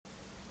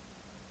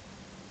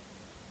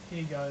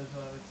Hey guys,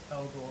 it's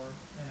AlgoR,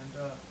 and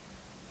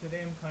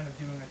today I'm kind of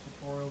doing a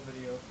tutorial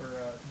video for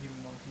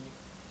Demon Monkey,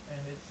 and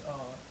it's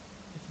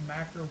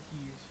macro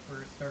keys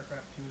for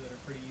Starcraft 2 that are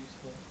pretty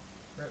useful,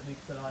 or at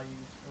least that I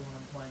use for when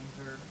I'm playing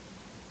Zerg.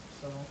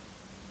 So,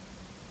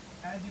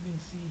 as you can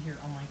see here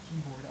on my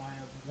keyboard, I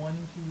have 1,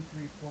 2,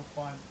 3, 4,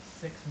 5,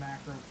 6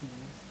 macro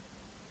keys,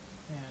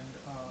 and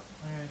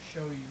I'm going to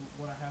show you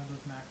what I have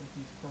those macro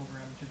keys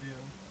programmed to do.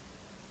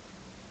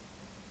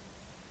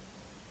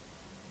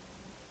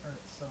 Alright,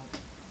 so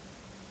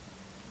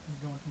I'm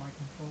going to my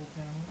control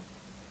panel,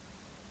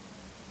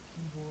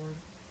 keyboard,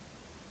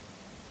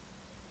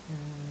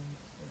 and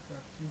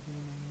Starcraft 2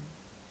 gaming,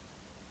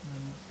 and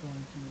then let's go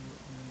into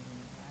the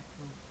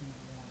macro key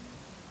 1.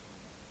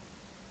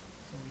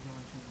 So we go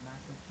into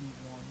macro key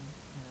 1,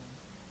 and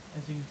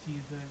as you can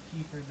see, the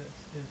key for this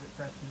is it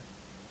presses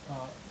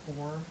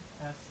 4,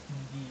 S,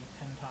 and D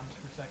 10 times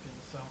per second.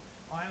 So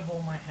I have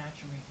all my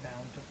hatcheries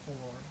down to 4,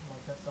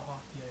 like that's the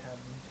hotkey I have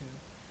them to.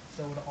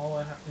 So all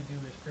I have to do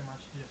is pretty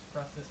much just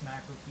press this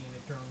macro key and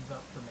it drones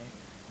up for me,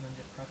 and then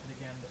just press it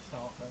again to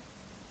stop it.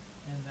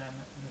 And then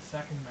the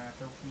second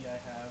macro key I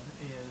have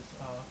is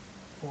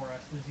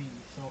 4S to Z,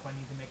 so if I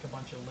need to make a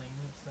bunch of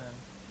lings, then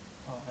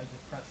I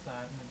just press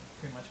that and it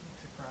pretty much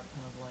makes a crap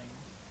ton of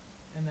lings.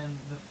 And then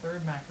the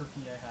third macro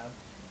key I have,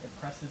 it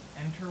presses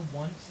enter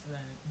once,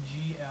 then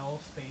GL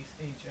space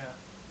HF,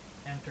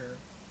 enter,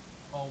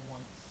 all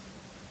once.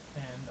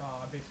 And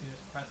I basically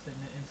just press it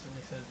and it instantly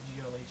says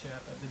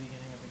GLHF at the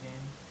beginning of the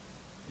game.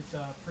 It's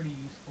a pretty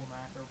useful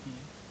macro key,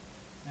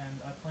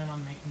 and I plan on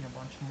making a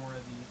bunch more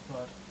of these,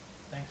 but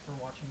thanks for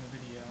watching the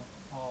video.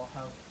 I'll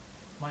have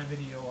my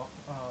video up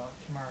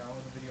tomorrow,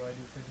 the video I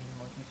do for the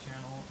Monkey's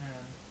channel,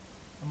 and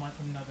I might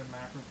put another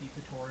macro key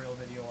tutorial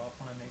video up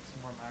when I make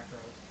some more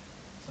macros.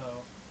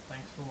 So,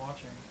 thanks for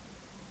watching.